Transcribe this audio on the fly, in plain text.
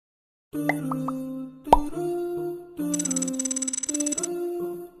Assalamu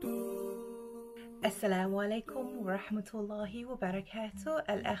alaikum wa rahmatullahi wa barakatuh.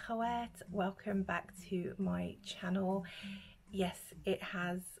 Al-akhawat, welcome back to my channel. Yes, it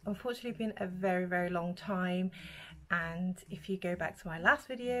has unfortunately been a very long time, and if you go back to my last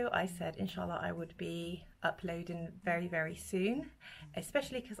video, I said inshallah I would be uploading very soon,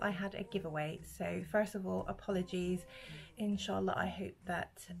 especially because I had a giveaway. So first of all, apologies. Inshallah, I hope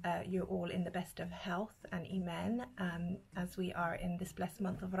that you're all in the best of health and iman as we are in this blessed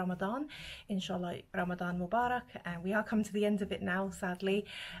month of Ramadan. Inshallah, Ramadan Mubarak, and we are coming to the end of it now, sadly.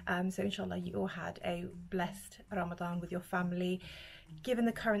 So inshallah, you all had a blessed Ramadan with your family. Given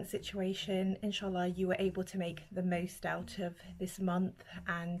the current situation, inshallah, you were able to make the most out of this month,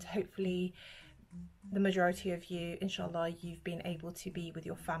 and hopefully the majority of you, inshallah, you've been able to be with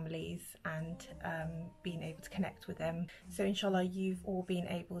your families and been able to connect with them. So inshallah, you've all been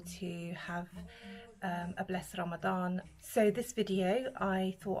able to have a blessed Ramadan. So this video,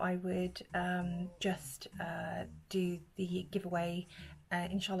 I thought I would just do the giveaway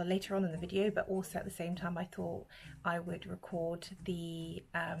inshallah later on in the video, but also at the same time I thought I would record the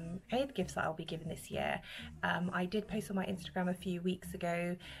Eid gifts that I'll be giving this year. I did post on my Instagram a few weeks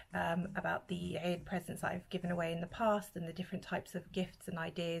ago about the Eid presents that I've given away in the past and the different types of gifts and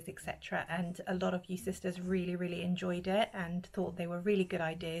ideas, etc. And a lot of you sisters really enjoyed it and thought they were really good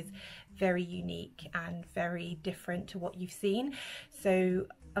ideas, very unique and very different to what you've seen. So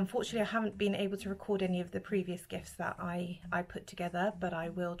unfortunately, I haven't been able to record any of the previous gifts that I put together, but I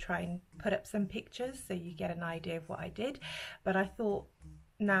will try and put up some pictures so you get an idea of what I did. But I thought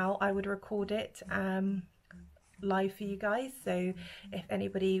now I would record it live for you guys. So if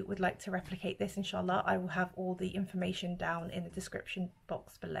anybody would like to replicate this, inshallah, I will have all the information down in the description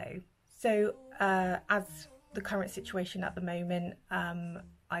box below. So as the current situation at the moment,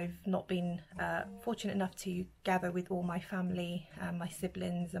 I've not been fortunate enough to gather with all my family, my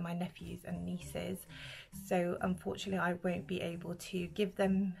siblings and my nephews and nieces. So unfortunately I won't be able to give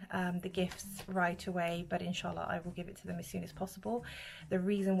them the gifts right away, but inshallah I will give it to them as soon as possible. The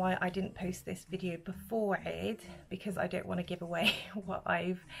reason why I didn't post this video before Eid, because I don't want to give away what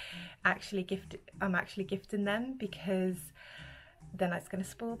I'm actually gifting them, because then it's going to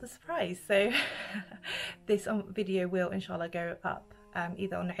spoil the surprise. So this video will inshallah go up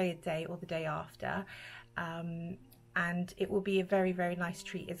either on Eid day or the day after, and it will be a very nice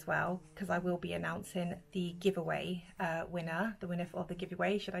treat as well, because I will be announcing the giveaway winner, the winner of the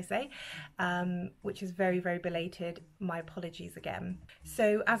giveaway should I say, which is very belated. My apologies again.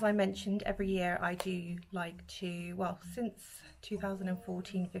 So as I mentioned, every year I do like to, well, since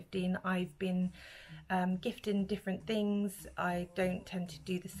 2014-15 I've been gifting different things. I don't tend to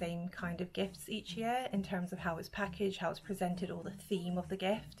do the same kind of gifts each year in terms of how it's packaged, how it's presented, or the theme of the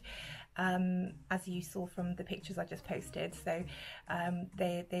gift, as you saw from the pictures I just posted. So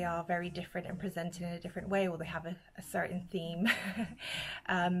they are very different and presented in a different way, or they have a certain theme.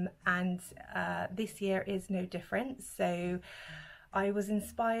 And this year is no different. So I was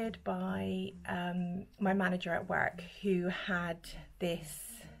inspired by my manager at work, who had this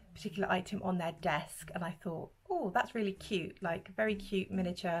particular item on their desk, and I thought, oh, that's really cute, like very cute,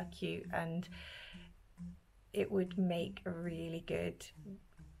 miniature cute, and it would make a really good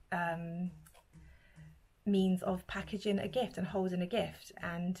means of packaging a gift and holding a gift.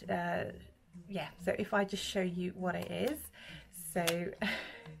 And yeah, so if I just show you what it is. So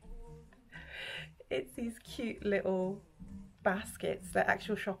it's these cute little baskets, they're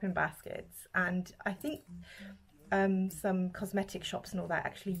actual shopping baskets, and I think some cosmetic shops and all that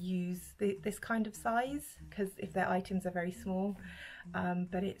actually use this kind of size, because if their items are very small,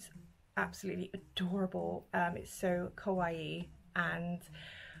 but it's absolutely adorable. It's so kawaii, and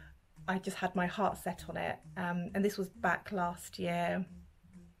I just had my heart set on it, and this was back last year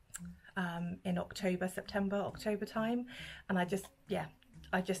in September-October time, and I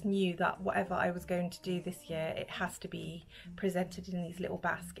just knew that whatever I was going to do this year, it has to be presented in these little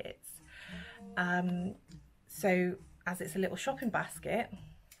baskets. So as it's a little shopping basket,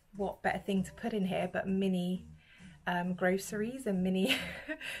 what better thing to put in here but mini groceries and mini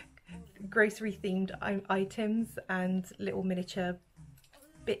grocery themed items and little miniature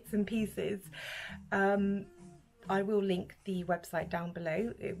bits and pieces. I will link the website down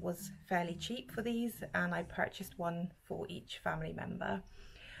below. It was fairly cheap for these, and I purchased one for each family member.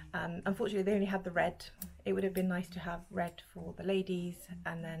 Unfortunately they only had the red. It would have been nice to have red for the ladies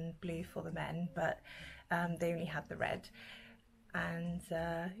and then blue for the men, but they only had the red. And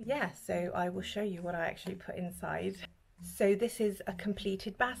yeah, so I will show you what I actually put inside. So this is a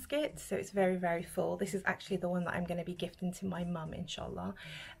completed basket, so it's very full. This is actually the one that I'm going to be gifting to my mum, inshallah.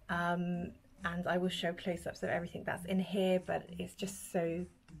 and I will show close-ups of everything that's in here, but it's just so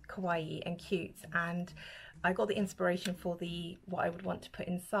kawaii and cute. And I got the inspiration for what I would want to put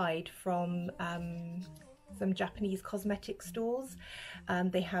inside from some Japanese cosmetic stores.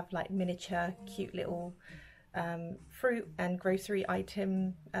 They have like miniature cute little fruit and grocery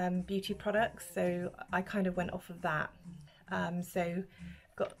item beauty products, so I kind of went off of that. So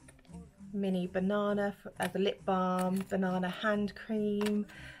got mini banana as a lip balm, banana hand cream,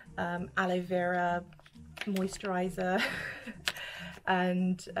 aloe vera moisturizer,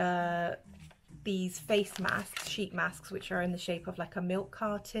 and these face masks, sheet masks, which are in the shape of like a milk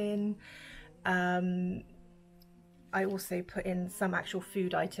carton. I also put in some actual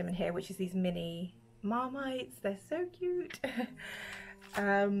food item in here, which is these mini Marmites. They're so cute.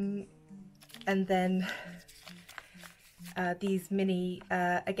 And then these mini,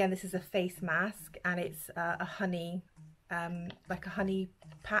 again, this is a face mask, and it's a honey, like a honey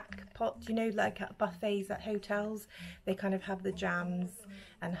pack pot, you know, like at buffets at hotels. They kind of have the jams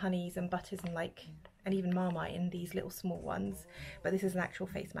and honeys and butters and like, and even Marmite in these little small ones. But this is an actual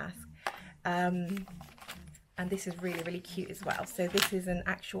face mask. And this is really, really cute as well. So this is an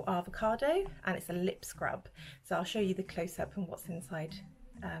actual avocado, and it's a lip scrub. So I'll show you the close-up and what's inside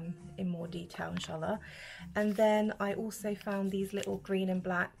in more detail, inshallah. And then I also found these little green and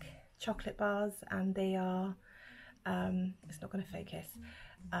black chocolate bars, and they are, it's not going to focus,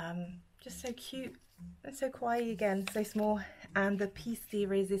 just so cute and so kawaii, again, so small. And the piece de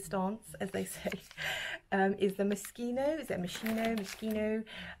resistance, as they say, is the Moschino. Is it Moschino?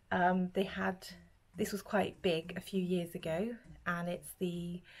 They had, this was quite big a few years ago, and it's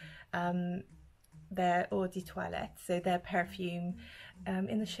their eau de toilette, so their perfume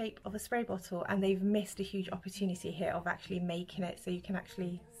in the shape of a spray bottle, and they've missed a huge opportunity here of actually making it so you can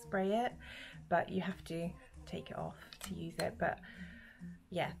actually spray it, but you have to take it off to use it. But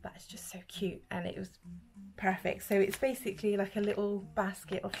yeah, that's just so cute, and it was perfect. So it's basically like a little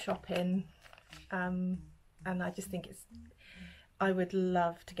basket of shopping, and I just think I would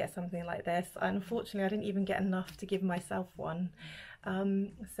love to get something like this. Unfortunately, I didn't even get enough to give myself one.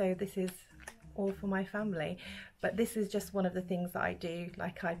 So this is all for my family. But this is just one of the things that I do.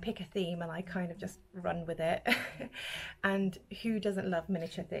 Like, I pick a theme and I kind of just run with it. And who doesn't love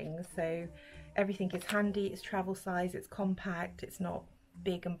miniature things? So everything is handy, it's travel size, it's compact, it's not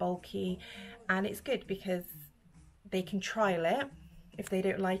big and bulky. And it's good because they can trial it. If they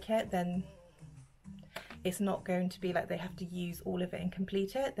don't like it, then it's not going to be like they have to use all of it and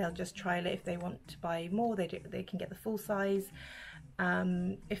complete it. They'll just trial it. If they want to buy more, they can get the full size.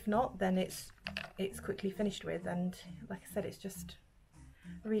 If not, then it's quickly finished with. And like I said, it's just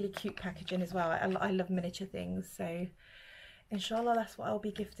really cute packaging as well. I love miniature things, so inshallah that's what I'll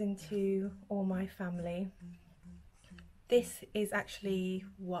be gifting to all my family. This is actually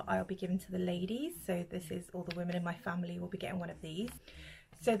what I'll be giving to the ladies. So this is all the women in my family will be getting one of these.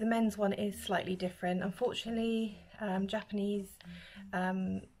 So the men's one is slightly different. Unfortunately, Japanese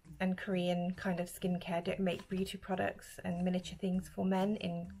and Korean kind of skincare don't make beauty products and miniature things for men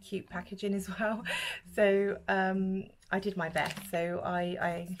in cute packaging as well. So I did my best. So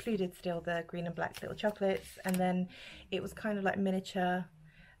I included still the green and black little chocolates, and then it was kind of like miniature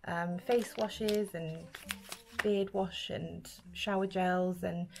face washes and beard wash and shower gels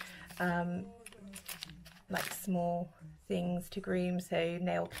and like small things to groom, so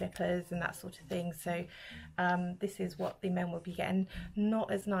nail clippers and that sort of thing. So this is what the men will be getting.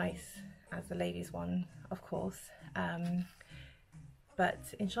 Not as nice as the ladies one, of course, but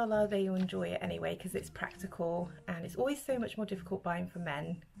inshallah they will enjoy it anyway, because it's practical. And it's always so much more difficult buying for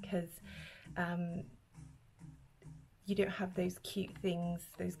men, because you don't have those cute things,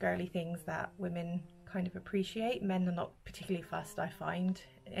 those girly things that women kind of appreciate. Men are not particularly fussed, I find.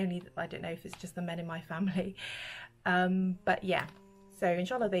 Only, I don't know if it's just the men in my family. But yeah, so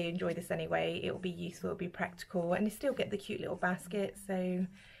inshallah they enjoy this anyway. It will be useful, it will be practical, and they still get the cute little basket. So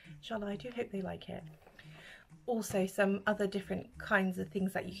inshallah I do hope they like it. Also, some other different kinds of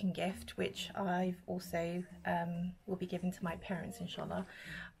things that you can gift, which I've also will be giving to my parents inshallah,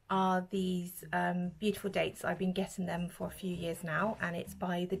 are these beautiful dates. I've been getting them for a few years now, and it's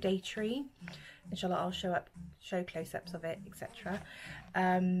by the Day Tree. Inshallah I'll show close-ups of it, etc.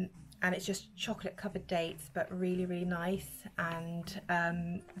 And it's just chocolate covered dates, but really, really nice, and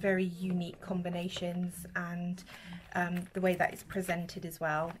very unique combinations. And the way that it's presented as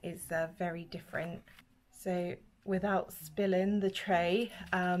well is very different. So without spilling the tray,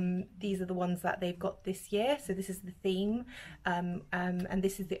 these are the ones that they've got this year. So this is the theme, and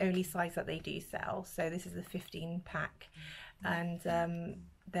this is the only size that they do sell. So this is the 15 pack, and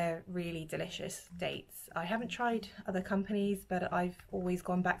they're really delicious dates. I haven't tried other companies, but I've always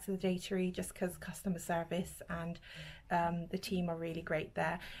gone back to the Datery just because customer service and the team are really great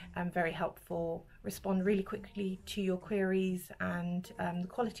there and very helpful, respond really quickly to your queries, and the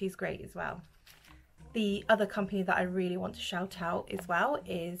quality is great as well. The other company that I really want to shout out as well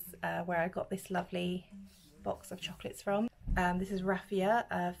is where I got this lovely box of chocolates from. This is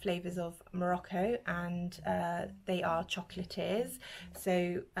Raffia, Flavours of Morocco, and they are chocolatiers.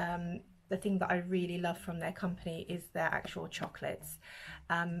 So the thing that I really love from their company is their actual chocolates.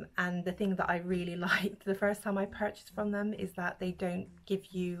 And the thing that I really liked the first time I purchased from them is that they don't give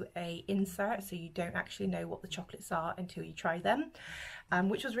you a insert, so you don't actually know what the chocolates are until you try them,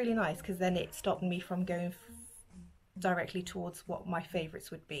 which was really nice because then it stopped me from going directly towards what my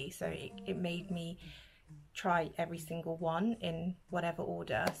favourites would be. So it made me try every single one in whatever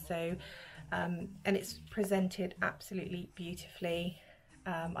order. So and it's presented absolutely beautifully.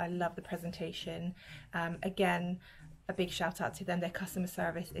 I love the presentation. Again, a big shout out to them. Their customer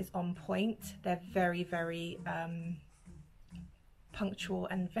service is on point. They're very, very punctual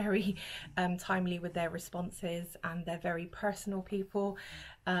and very timely with their responses, and they're very personal people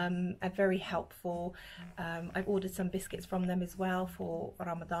and very helpful. I've ordered some biscuits from them as well for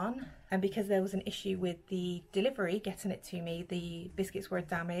Ramadan, and because there was an issue with the delivery getting it to me, the biscuits were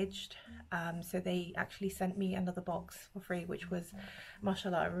damaged, so they actually sent me another box for free, which was,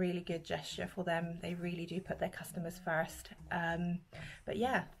 mashallah, a really good gesture for them. They really do put their customers first. But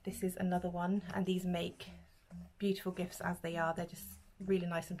yeah, this is another one, and these make beautiful gifts as they are. They're just really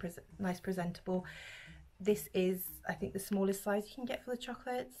nice and nice presentable. This is, I think, the smallest size you can get for the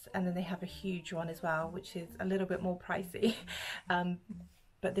chocolates, and then they have a huge one as well, which is a little bit more pricey.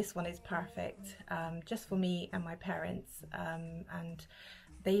 But this one is perfect, just for me and my parents, and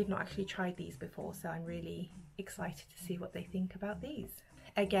they've not actually tried these before, so I'm really excited to see what they think about these.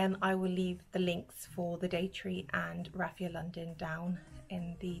 Again, I will leave the links for the Datery and Raffia London down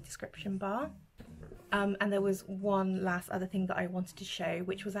in the description bar. And there was one last other thing that I wanted to show,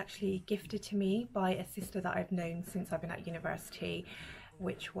 which was actually gifted to me by a sister that I've known since I've been at university,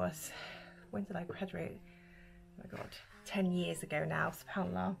 which was, when did I graduate? Oh my god, 10 years ago now,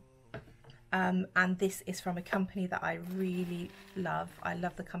 subhanAllah. And this is from a company that I really love. I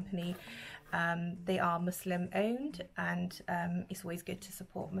love the company. They are Muslim owned, and it's always good to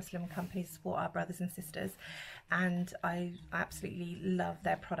support Muslim companies, support our brothers and sisters, and I absolutely love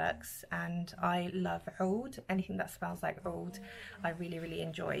their products, and I love oud. Anything that smells like oud I really, really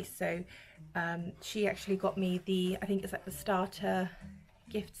enjoy. So she actually got me the, I think it's like the starter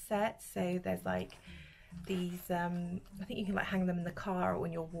gift set. So there's like these, I think you can like hang them in the car or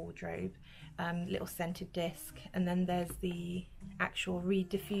in your wardrobe, little scented disc, and then there's the actual reed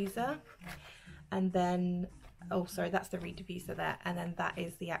diffuser, and then, oh sorry, that's the reed diffuser there, and then that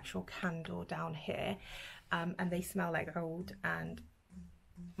is the actual candle down here, and they smell like oud, and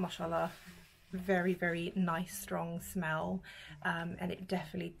mashallah, very, very nice strong smell, and it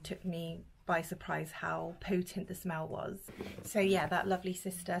definitely took me by surprise how potent the smell was. So yeah, that lovely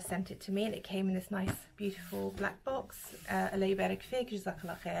sister sent it to me, and it came in this nice beautiful black box. Alaykoum, JAZAKA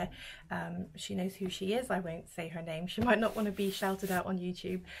ALLAH KHIER. She knows who she is. I won't say her name, she might not want to be shouted out on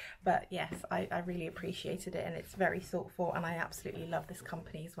YouTube, but yes, I really appreciated it, and it's very thoughtful, and I absolutely love this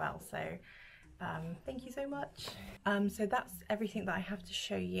company as well. So thank you so much. So that's everything that I have to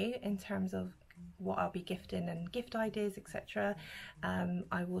show you in terms of what I'll be gifting and gift ideas, etc.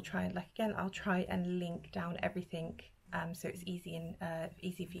 I will try and, like, again, I'll try and link down everything so it's easy and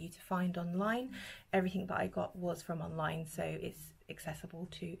easy for you to find online. Everything that I got was from online, so it's accessible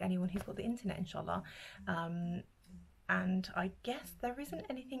to anyone who's got the internet, inshallah. And I guess there isn't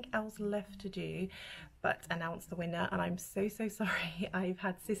anything else left to do but announce the winner, and I'm so sorry. I've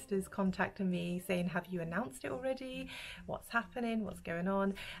had sisters contacting me saying, have you announced it already? What's happening? What's going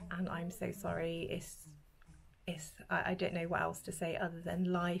on? And I'm so sorry. I don't know what else to say other than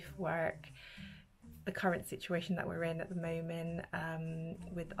life, work, the current situation that we're in at the moment,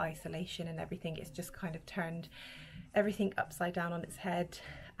 with isolation and everything. It's just kind of turned everything upside down on its head,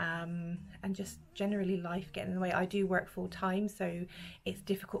 and just generally life getting in the way. I do work full time, so it's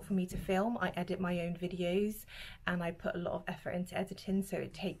difficult for me to film. I edit my own videos and I put a lot of effort into editing, so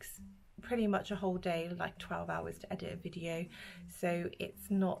it takes pretty much a whole day, like 12 hours to edit a video, so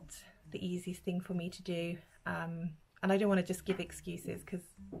it's not the easiest thing for me to do. And I don't want to just give excuses, because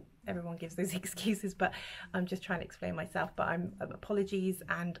everyone gives those excuses, but I'm just trying to explain myself. But apologies,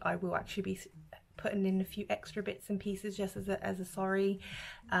 and I will actually be putting in a few extra bits and pieces just as a sorry.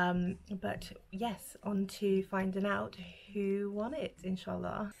 But yes, on to finding out who won it,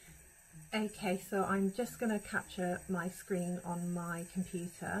 inshallah. Okay, so I'm just going to capture my screen on my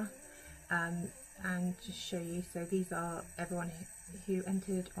computer and just show you. So these are everyone who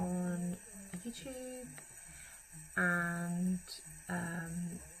entered on YouTube and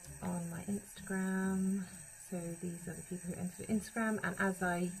on my Instagram. So these are the people who entered Instagram, and as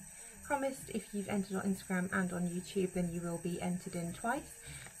I promised, if you've entered on Instagram and on YouTube, then you will be entered in twice.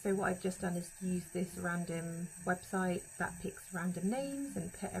 So what I've just done is use this random website that picks random names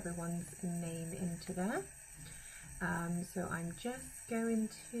and put everyone's name into there. So I'm just going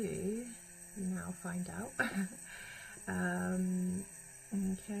to now find out.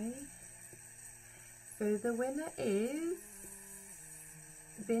 Okay, so the winner is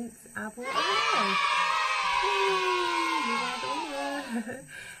Vince Abu Alay. You are the winner.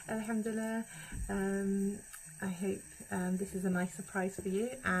 Alhamdulillah. I hope this is a nice surprise for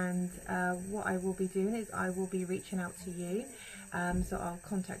you, and what I will be doing is I will be reaching out to you. So I'll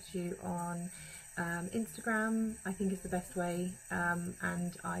contact you on Instagram, I think is the best way,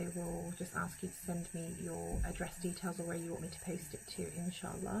 and I will just ask you to send me your address details or where you want me to post it to,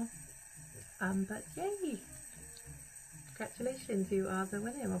 inshallah. But yay! Congratulations, you are the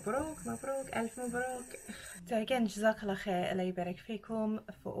winner. Mabruk, mabruk, elf mabruk. So again, JAZAKA ALLAH KHIER, Allah yubarak fikum,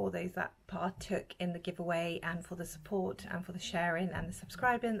 for all those that partook in the giveaway, and for the support and for the sharing and the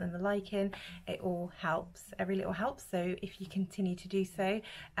subscribing and the liking. It all helps, every little helps. So if you continue to do so,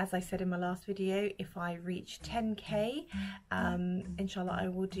 as I said in my last video, if I reach 10k, inshallah I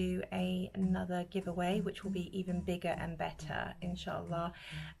will do another giveaway which will be even bigger and better, inshallah.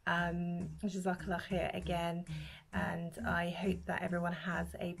 JAZAKA ALLAH KHIER again, and I hope that everyone has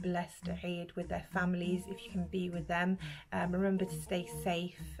a blessed Eid with their families if you can be with them. Remember to stay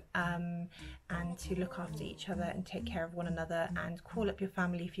safe and to look after each other and take care of one another, and call up your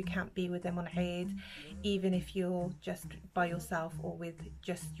family if you can't be with them on Eid, even if you're just by yourself or with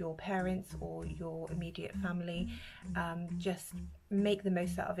just your parents or your immediate family. Just make the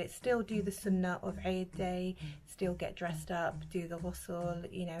most out of it. Still do the sunnah of Eid day, still get dressed up, do the ghusl,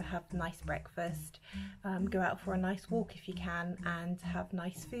 you know, have nice breakfast, go out for a nice walk if you can, and have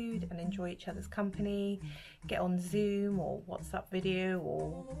nice food and enjoy each other's company. Get on Zoom or WhatsApp video,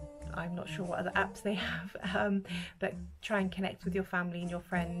 or I'm not sure what other apps they have, but try and connect with your family and your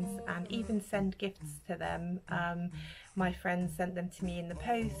friends, and even send gifts to them. My friends sent them to me in the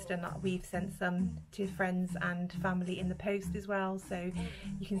post, and we've sent some to friends and family in the post as well, so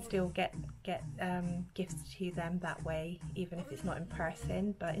you can still get gifts to them that way, even if it's not in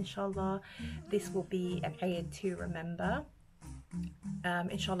person. But inshallah this will be an Eid to remember.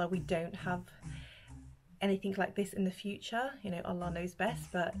 Inshallah we don't have anything like this in the future, you know, Allah knows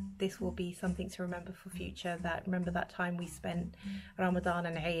best, but this will be something to remember for future. That remember that time we spent Ramadan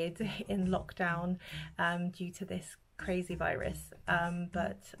and Eid in lockdown due to this crazy virus,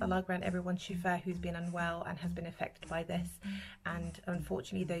 but Allah grant everyone shifa who's been unwell and has been affected by this, and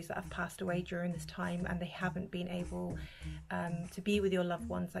unfortunately those that have passed away during this time and they haven't been able to be with your loved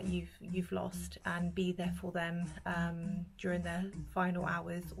ones that you've lost, and be there for them during their final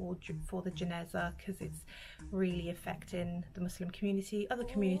hours or for the janazah, because it's really affecting the Muslim community, other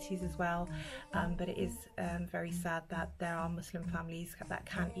communities as well, but it is very sad that there are Muslim families that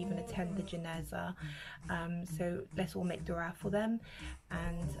can't even attend the janazah. So let's all make dua for them,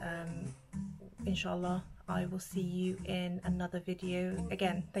 and inshallah I will see you in another video.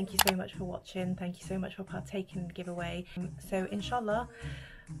 Again, thank you so much for watching, thank you so much for partaking in the giveaway. So inshallah,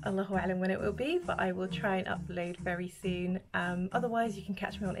 Allahu Alam when it will be, but I will try and upload very soon. Otherwise you can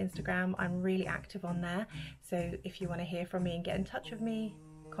catch me on Instagram, I'm really active on there, so if you want to hear from me and get in touch with me,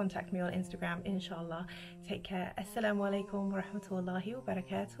 contact me on Instagram, inshallah. Take care. Assalamu alaikum wa rahmatullahi wa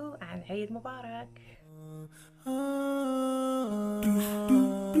barakatuh, and Eid Mubarak.